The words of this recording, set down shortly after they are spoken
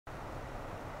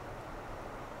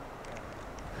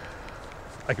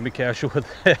I can be casual with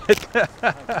it.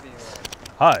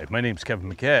 Hi, my name's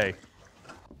Kevin McKay.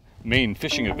 Maine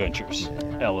Fishing Adventures,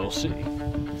 LLC.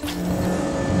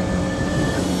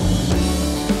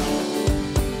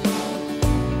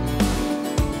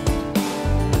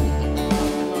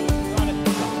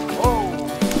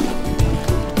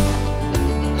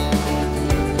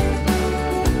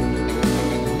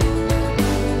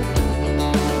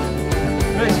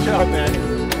 Nice job, man.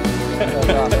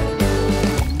 Well done.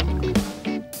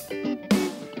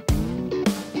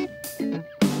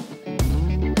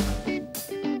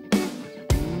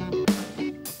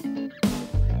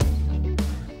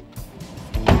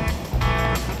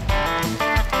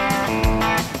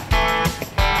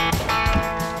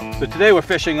 So today we're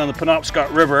fishing on the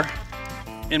Penobscot River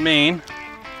in Maine.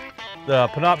 The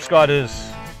Penobscot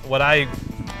is what I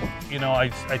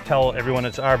tell everyone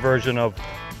it's our version of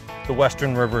the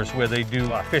Western rivers, where they do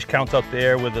fish counts out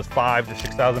there with the 5,000 to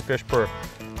 6,000 fish per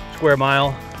square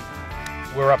mile.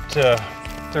 We're up to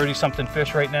 30 something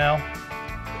fish right now,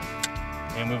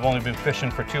 and we've only been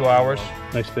fishing for 2 hours.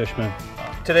 Nice fish, man.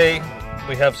 Today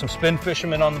we have some spin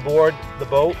fishermen on the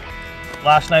boat.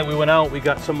 Last night we went out, we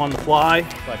got some on the fly,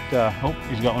 but oh,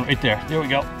 he's got one right there. There we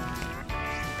go.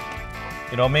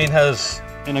 You know, Maine has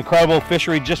an incredible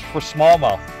fishery just for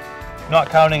smallmouth, not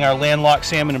counting our landlocked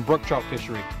salmon and brook trout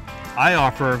fishery. I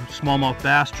offer smallmouth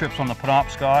bass trips on the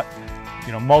Penobscot,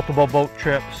 you know, multiple boat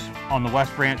trips on the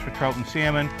West Branch for trout and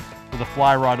salmon with a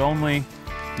fly rod only.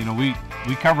 You know, we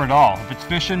cover it all. If it's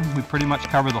fishing, we pretty much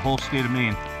cover the whole state of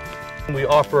Maine. We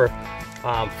offer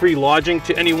free lodging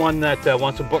to anyone that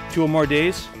wants to book 2 or more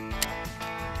days.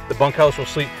 The bunkhouse will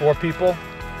sleep 4 people.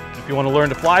 If you want to learn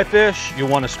to fly fish, you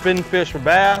want to spin fish for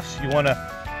bass,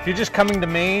 if you're just coming to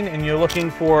Maine and you're looking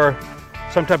for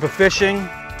some type of fishing,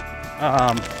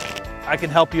 I can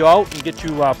help you out and get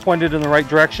you pointed in the right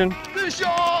direction. Fish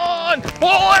on!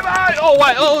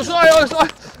 Oh, sorry.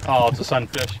 Oh, it's a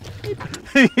sunfish.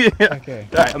 Yeah. Okay.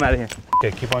 All right, I'm out of here.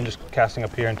 Okay, keep on just casting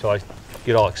up here until I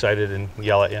get all excited and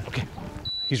yell at you. Okay.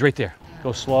 He's right there.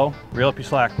 Go slow, reel up your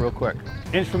slack real quick.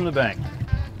 Inch from the bank.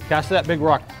 Cast that big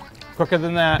rock. Quicker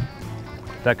than that.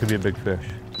 That could be a big fish.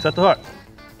 Set the hook.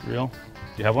 Reel. Do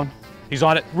you have one? He's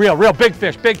on it. Reel, big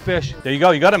fish. There you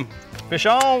go, you got him. Fish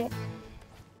on.